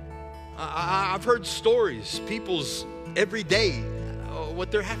 I've heard stories, people's every day,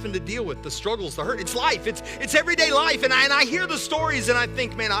 what they're having to deal with, the struggles, the hurt. It's life. It's everyday life. And I hear the stories and I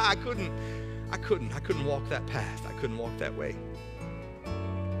think, man, I couldn't walk that path. I couldn't walk that way.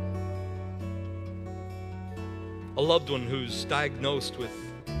 A loved one who's diagnosed with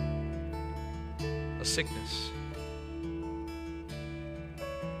a sickness.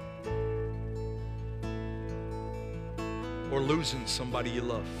 Or losing somebody you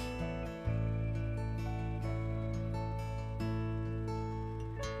love.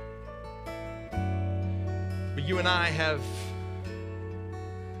 But you and I have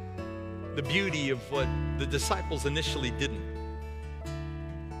the beauty of what the disciples initially didn't.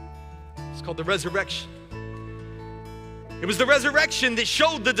 It's called the resurrection. It was the resurrection that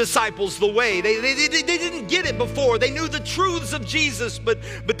showed the disciples the way. They didn't get it before. They knew the truths of Jesus, but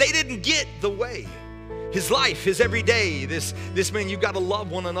they didn't get the way. His life, his everyday, this man, you've got to love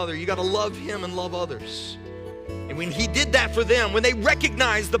one another. You got to love him and love others. And when he did that for them, when they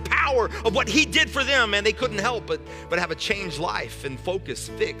recognized the power of what he did for them, man, they couldn't help but have a changed life and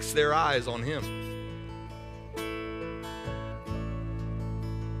fix their eyes on him.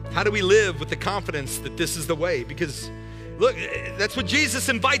 How do we live with the confidence that this is the way? Because look, that's what Jesus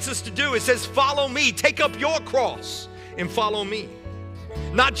invites us to do. It says, follow me, take up your cross and follow me.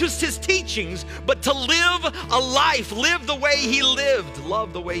 Not just his teachings, but to live a life, live the way he lived,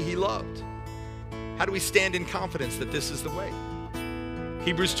 love the way he loved. How do we stand in confidence that this is the way?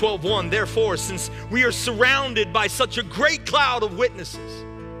 Hebrews 12:1, therefore, since we are surrounded by such a great cloud of witnesses.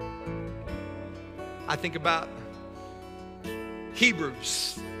 I think about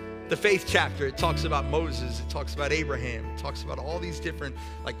Hebrews, the faith chapter. It talks about Moses, it talks about Abraham, it talks about all these different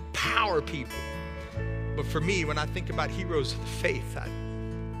like power people. But for me, when I think about heroes of the faith, I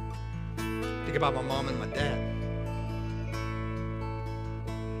think about my mom and my dad.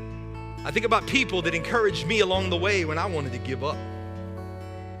 I think about people that encouraged me along the way when I wanted to give up.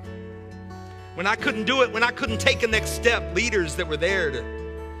 When I couldn't do it, when I couldn't take a next step, leaders that were there to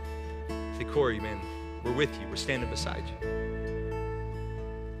say, Corey, man, we're with you, we're standing beside you.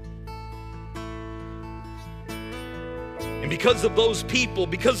 And because of those people,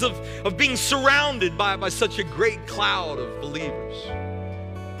 because of being surrounded by such a great cloud of believers,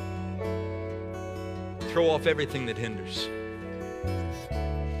 throw off everything that hinders.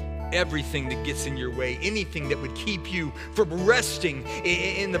 Everything that gets in your way, anything that would keep you from resting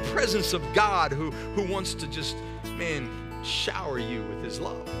in the presence of God who wants to just, man, shower you with his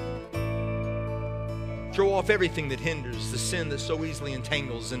love. Throw off everything that hinders, the sin that so easily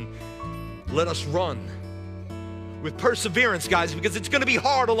entangles, and let us run with perseverance, guys, because it's going to be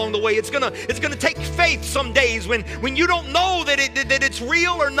hard along the way. It's going to take faith some days when you don't know that it's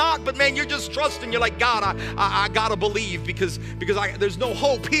real or not, but man, you're just trusting. You're like, God, I got to believe because there's no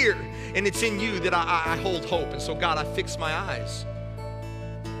hope here, and it's in you that I hold hope. And so, God, I fix my eyes.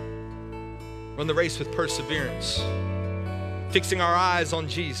 Run the race with perseverance, fixing our eyes on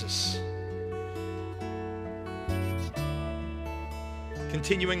Jesus.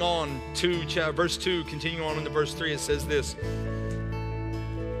 Continuing on to verse 2, continuing on into verse 3, it says this.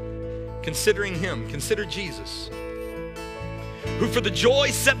 considering him, consider Jesus, who for the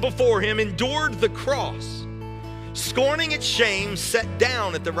joy set before him endured the cross, scorning its shame, sat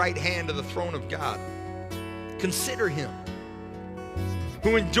down at the right hand of the throne of God. Consider him,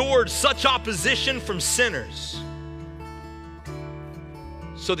 who endured such opposition from sinners,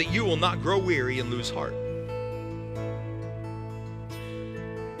 so that you will not grow weary and lose heart.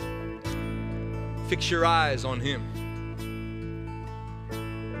 Fix your eyes on him.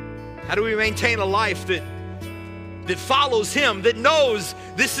 How do we maintain a life that follows him, that knows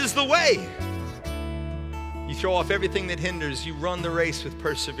this is the way? You throw off everything that hinders, you run the race with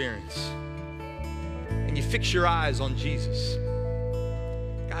perseverance, and you fix your eyes on Jesus.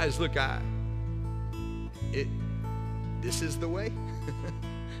 Guys, look, this is the way.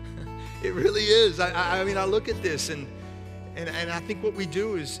 It really is. I mean, I look at this and I think what we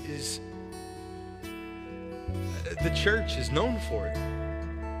do is the church is known for it.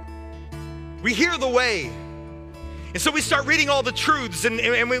 We hear the way, and so we start reading all the truths, and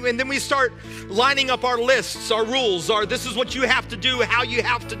then we start lining up our lists, our rules, this is what you have to do, how you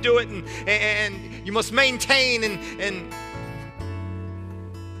have to do it, and you must maintain and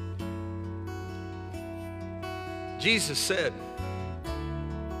Jesus said,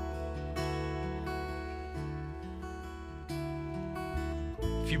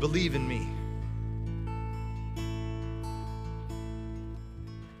 if you believe in me,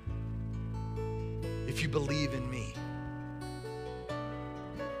 if you believe in me.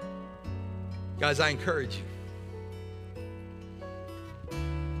 Guys, I encourage you.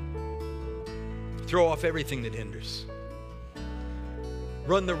 Throw off everything that hinders.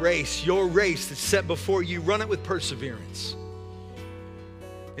 Run the race, your race that's set before you. Run it with perseverance.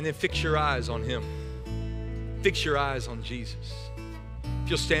 And then fix your eyes on him. Fix your eyes on Jesus. If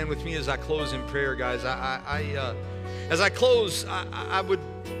you'll stand with me as I close in prayer, guys. As I close, I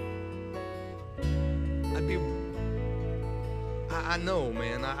know,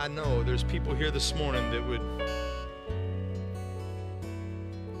 man, I know there's people here this morning that would,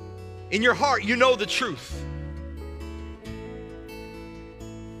 in your heart, you know the truth.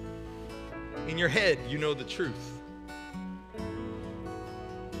 In your head, you know the truth.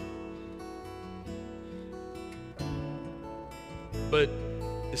 But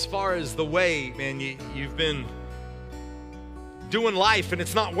as far as the way, man, you've been doing life and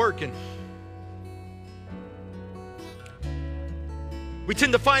it's not working. We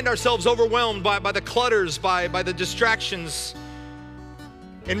tend to find ourselves overwhelmed by the clutters, by the distractions.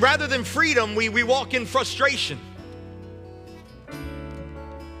 And rather than freedom, we walk in frustration.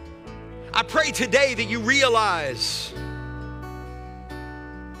 I pray today that you realize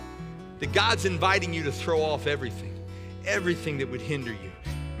that God's inviting you to throw off everything that would hinder you.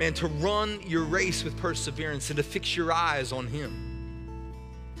 Man, to run your race with perseverance and to fix your eyes on him.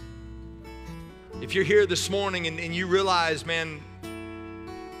 If you're here this morning and you realize, man,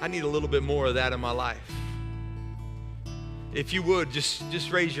 I need a little bit more of that in my life. If you would,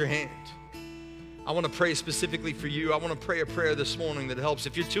 just raise your hand. I want to pray specifically for you. I want to pray a prayer this morning that helps.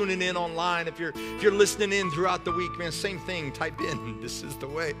 If you're tuning in online, if you're listening in throughout the week, man, same thing. Type in, this is the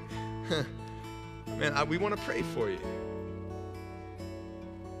way. Man, we want to pray for you.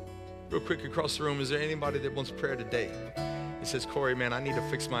 Real quick across the room, is there anybody that wants prayer today? He says, Corey, man, I need to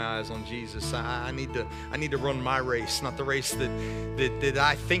fix my eyes on Jesus. I need to run my race, not the race that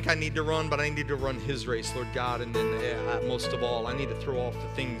I think I need to run, but I need to run his race, Lord God. And then most of all, I need to throw off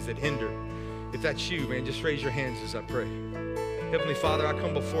the things that hinder. If that's you, man, just raise your hands as I pray. Heavenly Father, I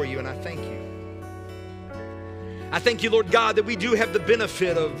come before you and I thank you. I thank you, Lord God, that we do have the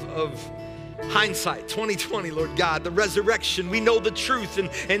benefit of hindsight 2020, Lord God, the resurrection. We know the truth, and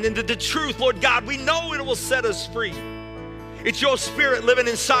in the truth, Lord God, we know it will set us free. It's your spirit living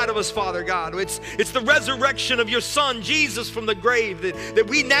inside of us, Father God. It's the resurrection of your Son, Jesus, from the grave, that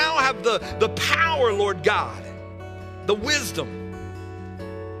we now have the power, Lord God, the wisdom.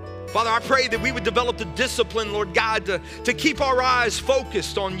 Father, I pray that we would develop the discipline, Lord God, to keep our eyes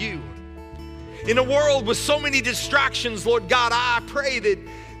focused on you. In a world with so many distractions, Lord God, I pray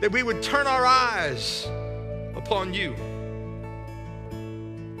that we would turn our eyes upon you.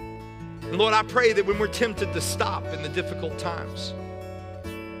 And Lord, I pray that when we're tempted to stop in the difficult times,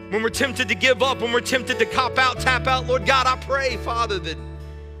 when we're tempted to give up, when we're tempted to cop out, tap out, Lord God, I pray, Father,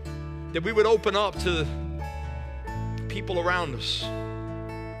 that we would open up to people around us.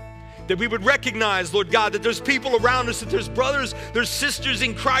 That we would recognize, Lord God, that there's people around us, that there's brothers, there's sisters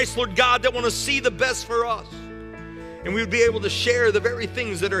in Christ, Lord God, that want to see the best for us. And we would be able to share the very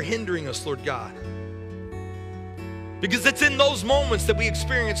things that are hindering us, Lord God. Because it's in those moments that we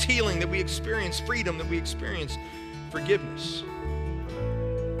experience healing, that we experience freedom, that we experience forgiveness.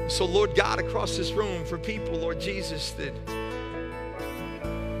 So, Lord God, across this room, for people, Lord Jesus, that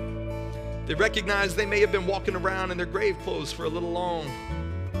they recognize they may have been walking around in their grave clothes for a little long.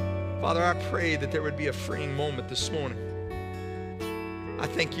 Father, I pray that there would be a freeing moment this morning. I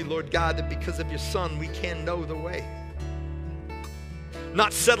thank you, Lord God, that because of your Son, we can know the way.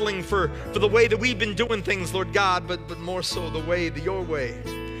 Not settling for the way that we've been doing things, Lord God, but more so the way, your way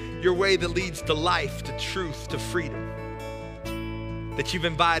that leads to life, to truth, to freedom, that you've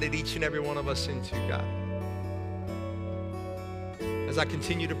invited each and every one of us into, God. As I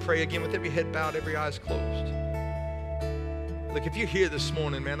continue to pray again with every head bowed, every eyes closed. Look, if you're here this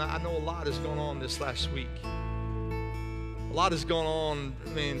morning, man, I know a lot has gone on this last week. A lot has gone on,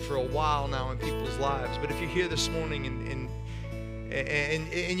 man, for a while now in people's lives. But if you're here this morning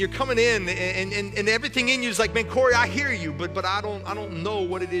and you're coming in and everything in you is like, man, Corey, I hear you, but I don't know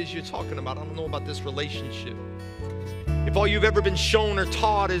what it is you're talking about. I don't know about this relationship. If all you've ever been shown or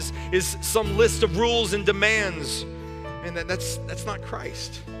taught is some list of rules and demands, man, that's not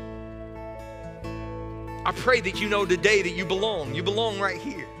Christ. I pray that you know today that you belong. You belong right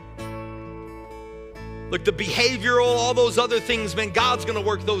here. Look, the behavioral, all those other things, man, God's going to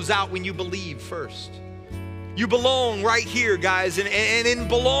work those out when you believe first. You belong right here, guys. And in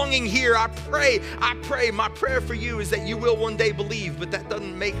belonging here, I pray, my prayer for you is that you will one day believe, but that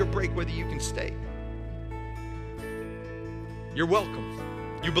doesn't make or break whether you can stay. You're welcome.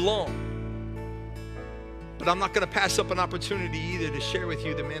 You belong. But I'm not going to pass up an opportunity either to share with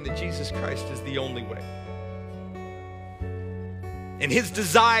you the man that Jesus Christ is the only way. And his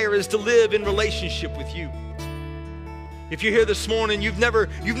desire is to live in relationship with you. If you're here this morning, you've never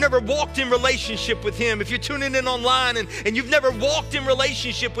walked in relationship with him. If you're tuning in online and you've never walked in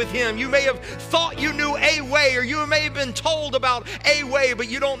relationship with him, you may have thought you knew a way, or you may have been told about a way, but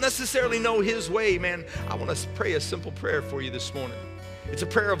you don't necessarily know his way, man. I want to pray a simple prayer for you this morning. It's a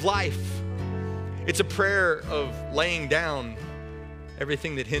prayer of life. It's a prayer of laying down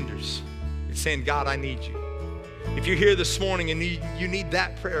everything that hinders. It's saying, God, I need you. If you're here this morning and you need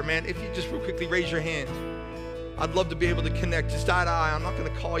that prayer, man, if you just real quickly raise your hand, I'd love to be able to connect. Just eye to eye. I'm not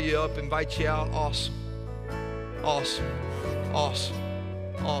going to call you up, invite you out. Awesome. Awesome. Awesome.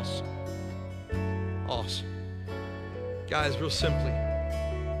 Awesome. Awesome. Guys, real simply,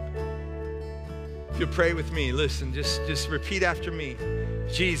 if you'll pray with me, listen, just repeat after me.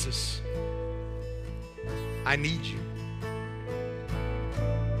 Jesus, I need you.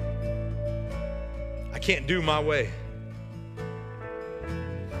 I can't do my way.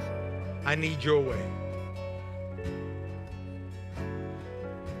 I need your way.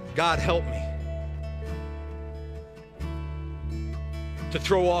 God, help me to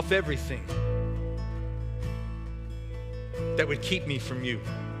throw off everything that would keep me from you,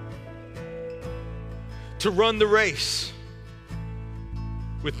 to run the race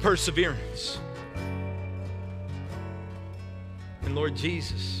with perseverance. And Lord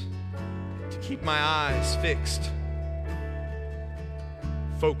Jesus, to keep my eyes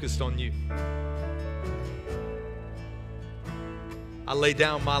focused on you. I lay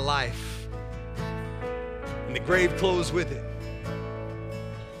down my life and the grave clothes with it.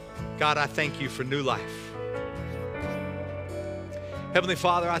 God, I thank you for new life. Heavenly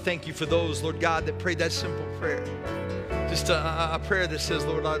Father, I thank you for those, Lord God, that prayed that simple prayer. Just a prayer that says,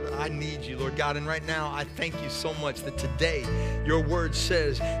 Lord, I need you, Lord God. And right now, I thank you so much that today your word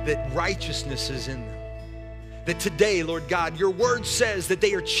says that righteousness is in them. That today, Lord God, your word says that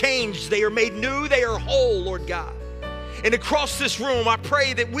they are changed, they are made new, they are whole, Lord God. And across this room, I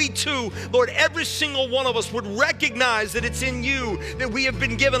pray that we too, Lord, every single one of us would recognize that it's in you that we have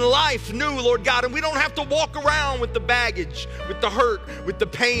been given life new, Lord God. And we don't have to walk around with the baggage, with the hurt, with the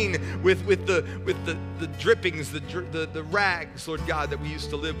pain, with the drippings, the rags, Lord God, that we used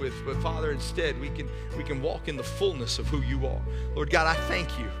to live with. But Father, instead, we can walk in the fullness of who you are. Lord God, I thank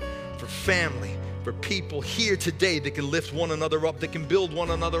you for family, for people here today that can lift one another up, that can build one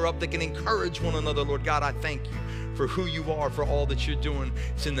another up, that can encourage one another. Lord God, I thank you for who you are, for all that you're doing.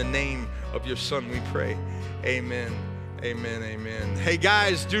 It's in the name of your Son we pray. Amen. Amen. Amen. Hey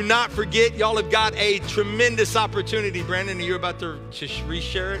guys, do not forget, y'all have got a tremendous opportunity. Brandon, are you about to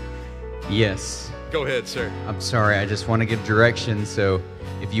reshare it? Yes. Go ahead, sir. I'm sorry, I just want to give directions. So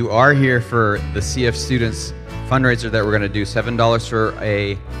if you are here for the CF Students fundraiser that we're going to do, $7 for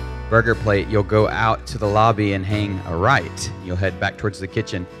a burger plate, you'll go out to the lobby and hang a right. You'll head back towards the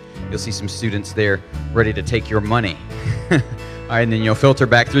kitchen. You'll see some students there ready to take your money. All right, and then you'll filter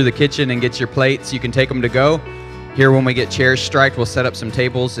back through the kitchen and get your plates. You can take them to go. Here, when we get chairs striped, we'll set up some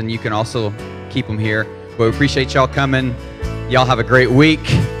tables, and you can also keep them here. But we appreciate y'all coming. Y'all have a great week.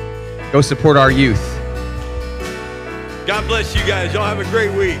 Go support our youth. God bless you guys. Y'all have a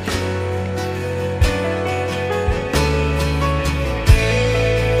great week.